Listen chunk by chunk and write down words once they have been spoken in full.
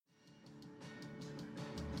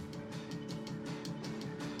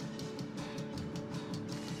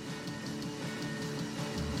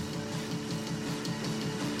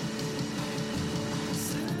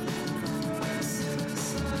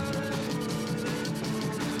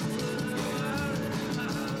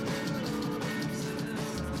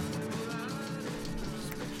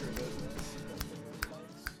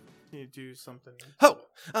do something. Ho!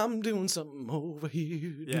 I'm doing something over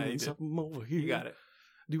here. Yeah, doing you did. something over here. You got it.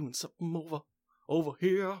 Doing something over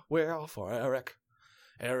here. Well, for Eric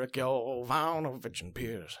Jovanovich and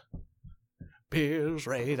Piers. Piers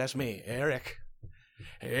Ray, that's me, Eric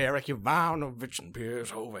Jovanovich and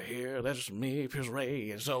Piers over here. That's me, Piers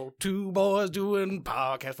Ray. So two boys doing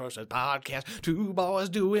podcast versus podcast. Two boys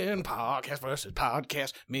doing podcast versus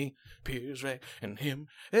podcast. Me, Piers Ray, and him,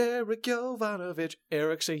 Eric Jovanovich.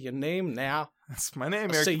 Eric, say your name now. That's my name,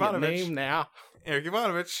 I'll Eric say your Ivanovich. name now. Eric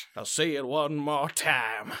Ivanovich. I'll say it one more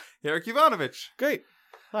time. Eric Ivanovich. Great.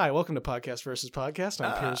 Hi, welcome to Podcast versus Podcast.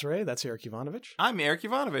 I'm Piers Ray. That's Eric Ivanovich. I'm Eric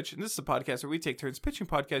Ivanovich, and this is a podcast where we take turns pitching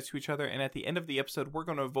podcasts to each other, and at the end of the episode, we're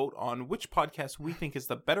going to vote on which podcast we think is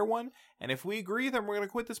the better one, and if we agree, then we're going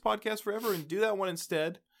to quit this podcast forever and do that one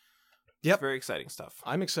instead. Yep. It's very exciting stuff.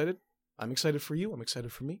 I'm excited. I'm excited for you. I'm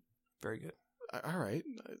excited for me. Very good. All right.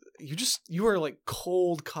 You are like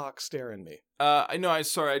cold cock staring me. I know. I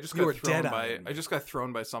just You were got thrown dead-eyeing me. I just got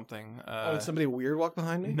thrown by something. Did somebody weird walk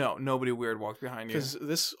behind me? No, nobody weird walked behind you. Because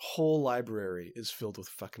this whole library is filled with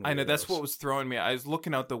fucking weirdos. I know, that's what was throwing me. I was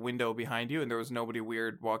looking out the window behind you, and there was nobody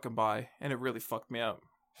weird walking by, and it really fucked me up.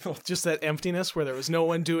 Just that emptiness where there was no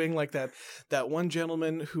one doing like that one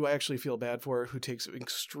gentleman who I actually feel bad for, who takes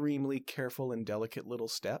extremely careful and delicate little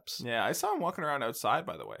steps. Yeah, I saw him walking around outside,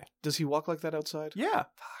 by the way. Does he walk like that outside? Yeah.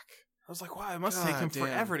 Fuck. I was like, wow, it must take God him damn.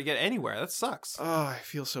 forever to get anywhere. That sucks. Oh, I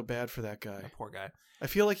feel so bad for that guy. Poor guy. I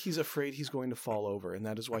feel like he's afraid he's going to fall over, and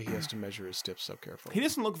that is why he has to measure his steps so carefully. He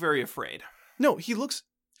doesn't look very afraid. No, he looks...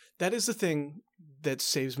 That is the thing that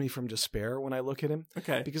saves me from despair when I look at him.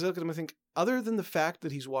 Okay. Because I look at him and think, other than the fact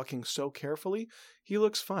that he's walking so carefully, he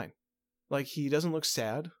looks fine. Like, he doesn't look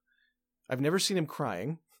sad. I've never seen him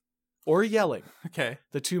crying or yelling. Okay.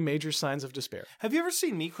 The two major signs of despair. Have you ever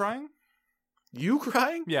seen me crying? You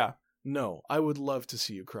crying? Yeah. No, I would love to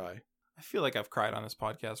see you cry. I feel like I've cried on this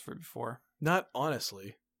podcast before. Not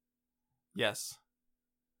honestly. Yes.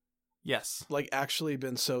 Yes. Like, actually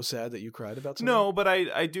been so sad that you cried about something? No, but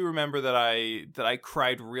I do remember that I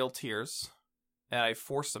cried real tears, and I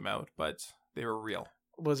forced them out, but they were real.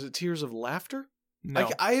 Was it tears of laughter? No.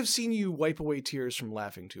 I have seen you wipe away tears from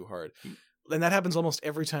laughing too hard. And that happens almost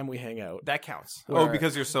every time we hang out. That counts. Where- Oh,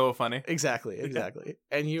 because you're so funny. Exactly.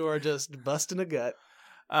 And you are just busting a gut.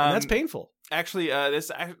 And that's painful. Actually,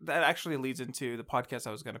 that actually leads into the podcast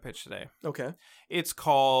I was going to pitch today. Okay. It's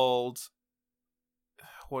called...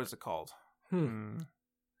 What is it called?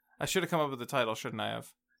 I should have come up with the title, shouldn't I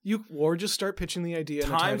have? Or just start pitching the idea.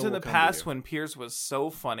 And Times the in the title will come past to you. when Piers was so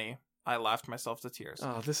funny, I laughed myself to tears.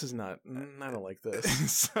 Oh, this is not... I don't like this.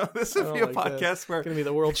 So this would I be a don't like podcast this. where... It's going to be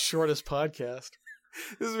the world's shortest podcast.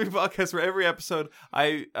 This would be a podcast where every episode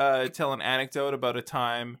I tell an anecdote about a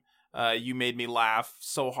time you made me laugh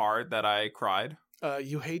so hard that I cried.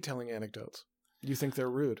 You hate telling anecdotes. You think they're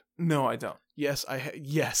rude. No, I don't. Yes,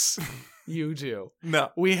 yes, you do. No.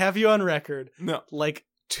 We have you on record, No. like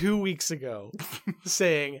 2 weeks ago,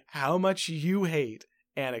 saying how much you hate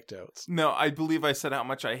anecdotes. No, I believe I said how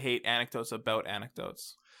much I hate anecdotes about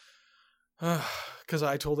anecdotes. Because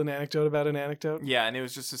I told an anecdote about an anecdote? Yeah, and it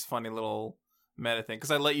was just this funny little meta thing.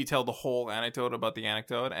 Because I let you tell the whole anecdote about the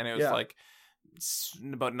anecdote, and it was like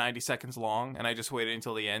about 90 seconds long, and I just waited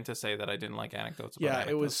until the end to say that I didn't like anecdotes about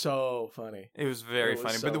anecdotes. It was so funny. It was very It was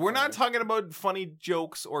funny. so But we're not funny. talking about funny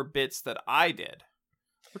jokes or bits that I did.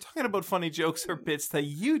 We're talking about funny jokes or bits that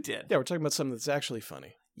you did. Yeah, we're talking about something that's actually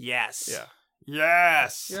funny. Yes. Yeah.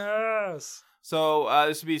 Yes. Yes. So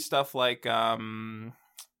this would be stuff like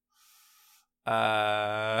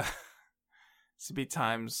this would be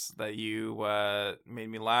times that you made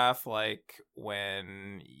me laugh, like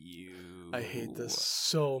when you... I hate this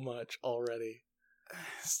so much already.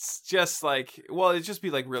 It's just like, well, it'd just be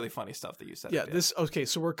like really funny stuff that you said. Yeah, I did. okay,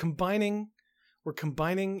 so we're combining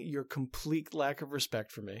your complete lack of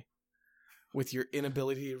respect for me with your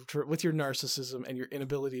inability with your narcissism and your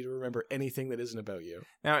inability to remember anything that isn't about you.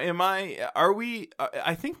 Now,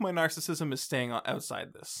 I think my narcissism is staying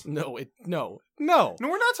outside this. No. No,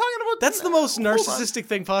 we're not talking about... That's the most Hold on. narcissistic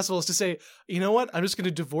thing possible, is to say, you know what? I'm just going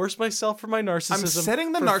to divorce myself from my narcissism. I'm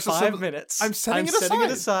setting the for narcissism... 5 minutes. I'm setting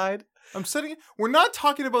it aside. I'm setting it... We're not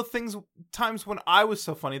talking about times when I was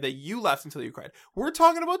so funny that you laughed until you cried. We're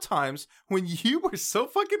talking about times when you were so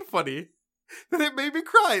fucking funny that it made me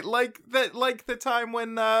cry. Like the time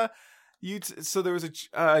when so there was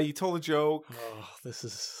you told a joke. Oh, this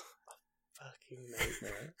is a fucking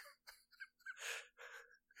nightmare.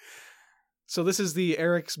 So this is the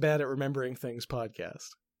Eric's Bad at Remembering Things podcast.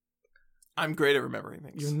 I'm great at remembering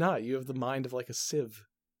things. You're not. You have the mind of like a sieve.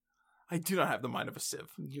 I do not have the mind of a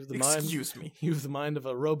sieve. You have the Excuse me. You have the mind of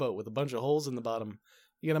a rowboat with a bunch of holes in the bottom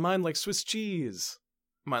You got a mind like Swiss cheese.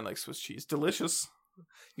 Mine like Swiss cheese. Delicious.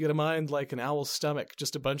 You got a mind like an owl's stomach,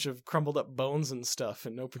 just a bunch of crumbled up bones and stuff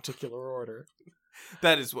in no particular order.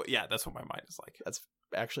 That's what my mind is like. That's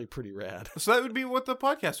actually pretty rad. So that would be what the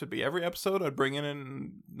podcast would be. Every episode, I'd bring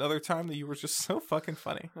in another time that you were just so fucking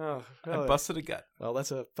funny. Oh, I busted a gut. Well,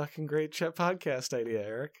 that's a fucking great podcast idea,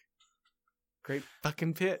 Eric. Great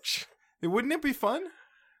fucking pitch. Wouldn't it be fun?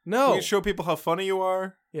 No. You show people how funny you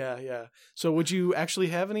are. Yeah. So would you actually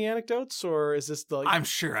have any anecdotes, or is this the... I'm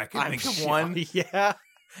sure I can think of one. Yeah.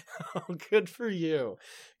 Oh, good for you.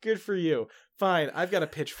 Good for you. Fine, I've got a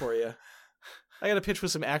pitch for you. I got a pitch with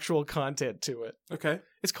some actual content to it. Okay.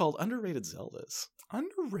 It's called Underrated Zeldas.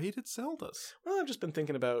 Underrated Zeldas. Well, I've just been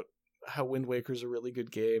thinking about how Wind Waker's a really good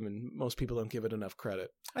game, and most people don't give it enough credit.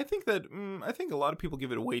 I think a lot of people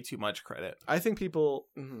give it way too much credit. I think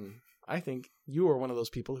I think you are one of those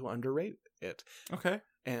people who underrate it. Okay.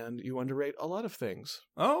 And you underrate a lot of things.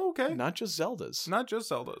 Oh, okay. Not just Zeldas. Not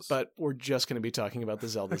just Zeldas. But we're just going to be talking about the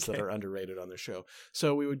Zeldas that are underrated on the show.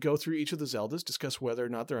 So we would go through each of the Zeldas, discuss whether or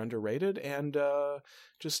not they're underrated, and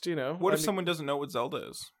just, What if someone doesn't know what Zelda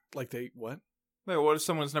is? Like what? Like, what if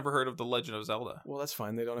someone's never heard of The Legend of Zelda? Well, that's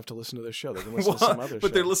fine. They don't have to listen to this show. They can listen to some other show.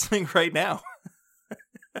 But they're listening right now.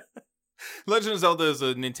 Legend of Zelda is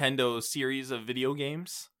a Nintendo series of video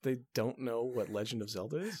games. They don't know what Legend of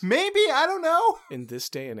Zelda is? Maybe, I don't know. In this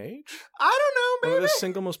day and age? I don't know, maybe. One of the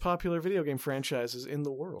single most popular video game franchises in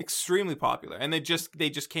the world. Extremely popular. And they just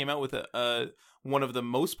came out with one of the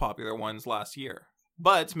most popular ones last year.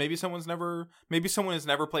 But maybe someone has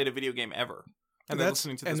never played a video game ever. And they're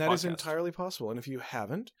listening to this podcast. And that is entirely possible. And if you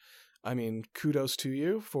haven't, I mean, kudos to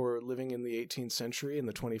you for living in the 18th century and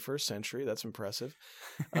the 21st century. That's impressive.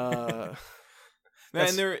 And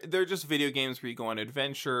they're just video games where you go on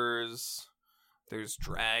adventures. There's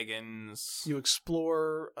dragons. You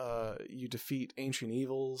explore. You defeat ancient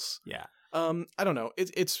evils. Yeah. I don't know.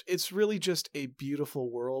 It's really just a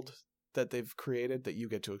beautiful world that they've created that you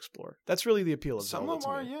get to explore. That's really the appeal of Zelda. Some of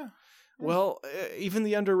them are, yeah. Well, even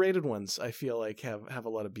the underrated ones, I feel like have a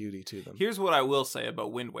lot of beauty to them. Here's what I will say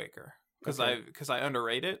about Wind Waker, because I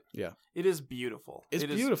underrate it. Yeah, it is beautiful. It's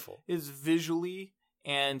beautiful. It is visually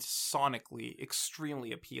and sonically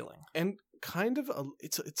extremely appealing, and kind of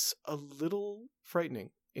it's a little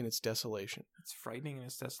frightening in its desolation. It's frightening in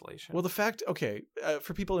its desolation. Well, the fact,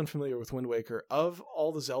 for people unfamiliar with Wind Waker, of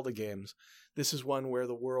all the Zelda games, this is one where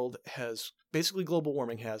the world has, basically global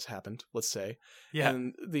warming has happened, let's say. Yeah.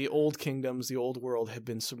 And the old kingdoms, the old world have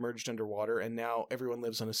been submerged underwater, and now everyone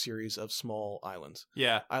lives on a series of small islands.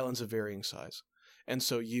 Yeah. Islands of varying size. And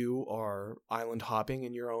so you are island hopping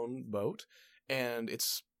in your own boat, and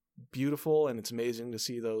it's beautiful, and it's amazing to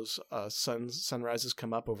see those sunrises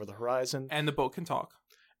come up over the horizon. And the boat can talk.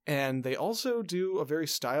 And they also do a very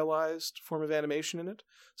stylized form of animation in it,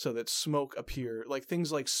 so that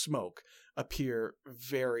things like smoke appear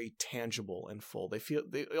very tangible and full.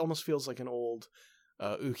 It almost feels like an old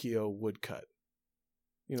ukiyo woodcut.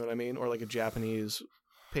 You know what I mean? Or like a Japanese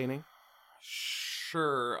painting.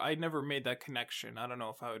 Sure. I never made that connection. I don't know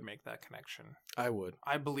if I would make that connection. I would.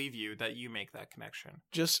 I believe you that you make that connection.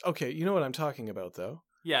 You know what I'm talking about, though.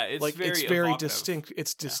 Yeah, it's very evocative. Distinct.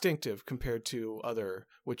 It's distinctive compared to other,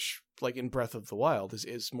 which, like in Breath of the Wild,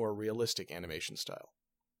 is more realistic animation style.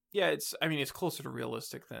 Yeah, it's closer to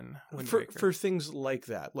realistic than Wind Waker. For things like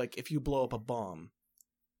that. Like if you blow up a bomb,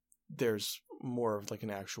 there's more of like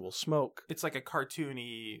an actual smoke. It's like a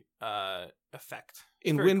cartoony effect.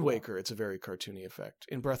 In Wind Waker, it's a very cartoony effect.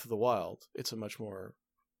 In Breath of the Wild, it's a much more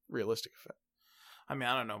realistic effect. I mean,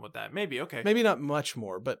 I don't know about that. Maybe, okay. Maybe not much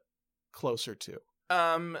more, but closer to.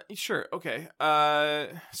 Sure, okay.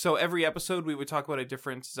 So every episode we would talk about a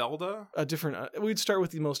different Zelda? We'd start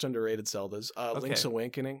with the most underrated Zeldas. Link's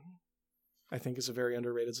Awakening, I think, is a very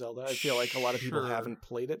underrated Zelda. I feel like a lot of people haven't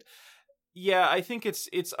played it. Yeah, I think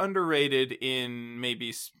it's underrated in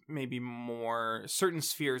maybe more certain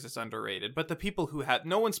spheres. It's underrated, but the people who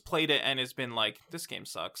no one's played it and has been like, this game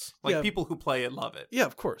sucks. Like people who play it love it. Yeah,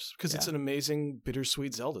 of course, because it's an amazing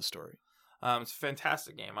bittersweet Zelda story. It's a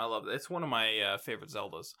fantastic game. I love it. It's one of my favorite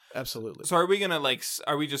Zeldas. Absolutely. So are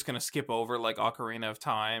we just gonna skip over like Ocarina of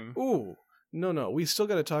Time? Ooh. No. We still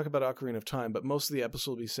got to talk about Ocarina of Time, but most of the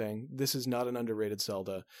episode will be saying this is not an underrated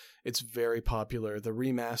Zelda. It's very popular. The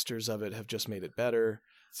remasters of it have just made it better.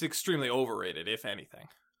 It's extremely overrated, if anything.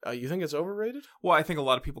 You think it's overrated? Well, I think a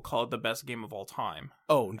lot of people call it the best game of all time.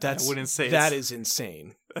 Oh, I wouldn't say that is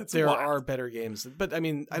insane. There are better games, but I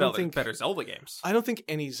mean, I don't think better Zelda games. I don't think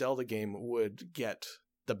any Zelda game would get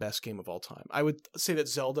the best game of all time. I would say that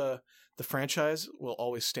Zelda, the franchise, will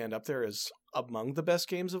always stand up there as among the best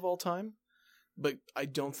games of all time. But I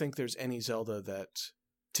don't think there's any Zelda that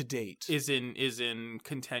to date. is in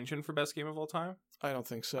contention for best game of all time. I don't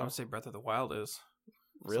think so. I would say Breath of the Wild is.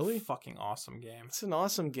 Really? It's a fucking awesome game. It's an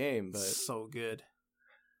awesome game, but So good.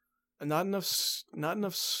 not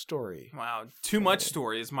enough story. Wow. Too much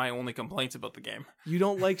story is my only complaint about the game. You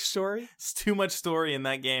don't like story? It's too much story in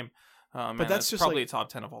that game. Man, But that's just probably like- a top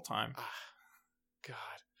 10 of all time.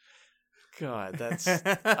 God, that's...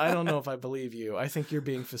 I don't know if I believe you. I think you're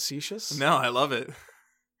being facetious. No, I love it.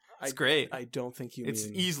 It's great. I don't think you It's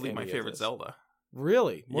mean easily my any of favorite this. Zelda.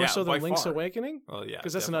 Really? More Yeah, so by than Link's far. Awakening? Well, yeah.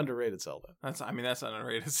 Because that's an definitely. underrated Zelda. That's an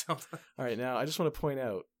underrated Zelda. All right, now I just want to point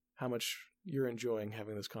out how much you're enjoying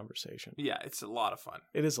having this conversation. Yeah, it's a lot of fun.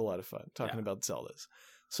 It is a lot of fun talking Yeah. about Zeldas.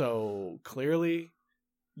 So clearly,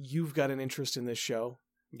 you've got an interest in this show.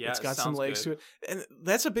 Yeah, It's got some legs to it. And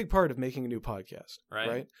that's a big part of making a new podcast,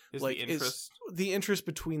 right? Is Like, the is- interest? The interest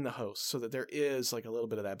between the hosts so that there is like a little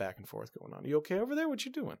bit of that back and forth going on. You okay over there? What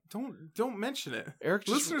you doing? Don't mention it. Eric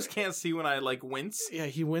just... Listeners can't see when I like wince. Yeah,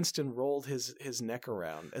 he winced and rolled his neck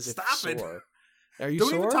around as Stop if it. sore. Are you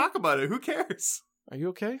Don't sore? even talk about it. Who cares? Are you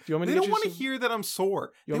okay? Do you want me They to don't get want you to some... hear that I'm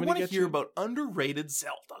sore. You They want me to want to get hear you- about underrated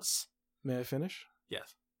Zeldas. May I finish?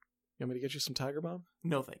 Yes. You want me to get you some Tiger Bomb?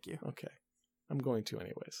 No, thank you. Okay. I'm going to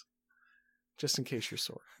anyways. Just in case you're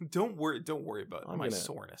sore. Don't worry about I'm my gonna-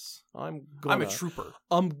 soreness. I'm I'm a trooper.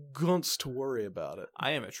 I'm going to worry about it.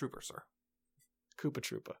 I am a trooper, sir. Koopa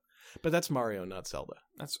Troopa. But that's Mario, not Zelda.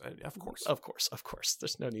 That's of course. Of course.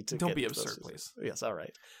 There's no need to Don't get be into those absurd, please. Yes, all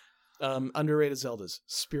right. Underrated Zeldas.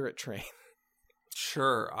 Spirit Train.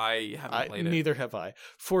 Sure, I haven't played it. Neither have I.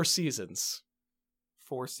 4 Seasons.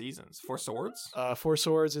 4 seasons. 4 swords? 4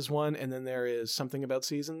 Swords is one, and then there is Something About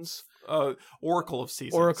Seasons. Oracle of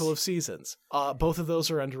Seasons. Oracle of Seasons. Both of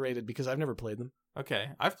those are underrated because I've never played them. Okay,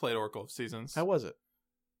 I've played Oracle of Seasons. How was it?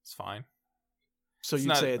 It's fine. So It's you'd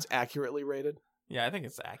not- say it's accurately rated? Yeah, I think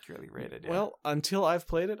it's accurately rated. Yeah. Well, until I've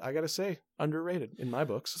played it, I gotta say, underrated in my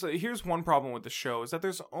books. So here's one problem with the show is that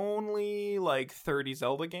there's only like 30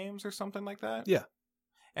 Zelda games or something like that. Yeah.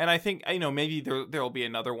 And I think, maybe there'll be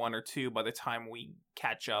another one or two by the time we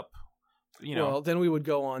catch up. Well, then we would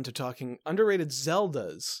go on to talking underrated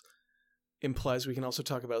Zeldas. Implies we can also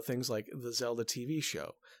talk about things like the Zelda TV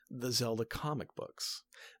show, the Zelda comic books,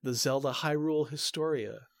 the Zelda Hyrule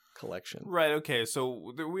Historia collection. Right, okay.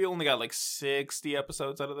 So we only got like 60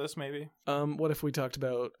 episodes out of this, maybe? What if we talked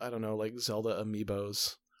about, I don't know, like Zelda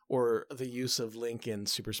amiibos or the use of Link in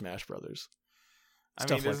Super Smash Brothers?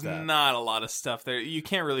 Stuff there's like that. not a lot of stuff there. You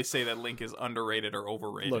can't really say that Link is underrated or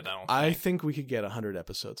overrated, Look, I think we could get 100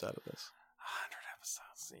 episodes out of this. 100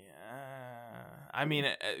 episodes,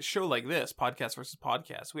 yeah. A show like this, Podcast versus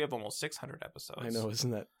Podcast, we have almost 600 episodes. I know,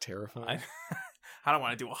 isn't that terrifying? I don't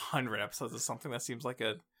want to do 100 episodes of something that seems like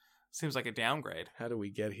a downgrade. How do we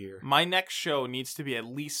get here? My next show needs to be at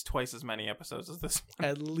least twice as many episodes as this one.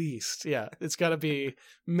 At least, yeah. It's got to be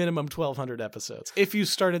minimum 1,200 episodes. If you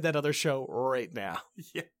started that other show right now.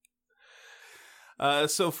 Yeah.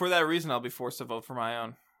 So for that reason, I'll be forced to vote for my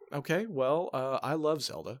own. Okay, well, I love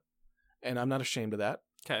Zelda, and I'm not ashamed of that.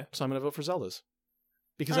 Okay. So I'm going to vote for Zelda's.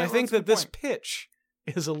 Because All I right, think well, that that's a this good pitch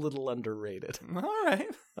is a little underrated. All right.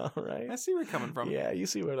 All right. I see where you're coming from. Yeah, you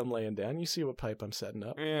see what I'm laying down. You see what pipe I'm setting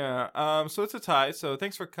up. Yeah. So it's a tie. So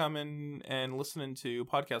thanks for coming and listening to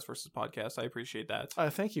Podcast versus Podcast. I appreciate that.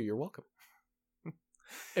 Thank you. You're welcome.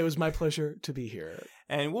 It was my pleasure to be here.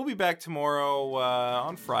 And we'll be back tomorrow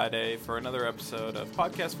on Friday for another episode of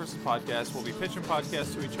Podcast versus Podcast. We'll be pitching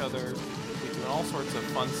podcasts to each other. We'll be doing all sorts of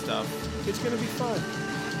fun stuff. It's going to be fun.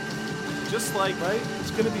 Just like, Right?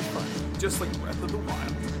 It's going to be fun. just like Breath of the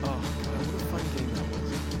Wild. Oh, God, what a fun game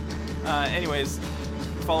that was. Anyways,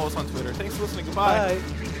 follow us on Twitter. Thanks for listening. Goodbye.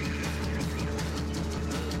 Bye.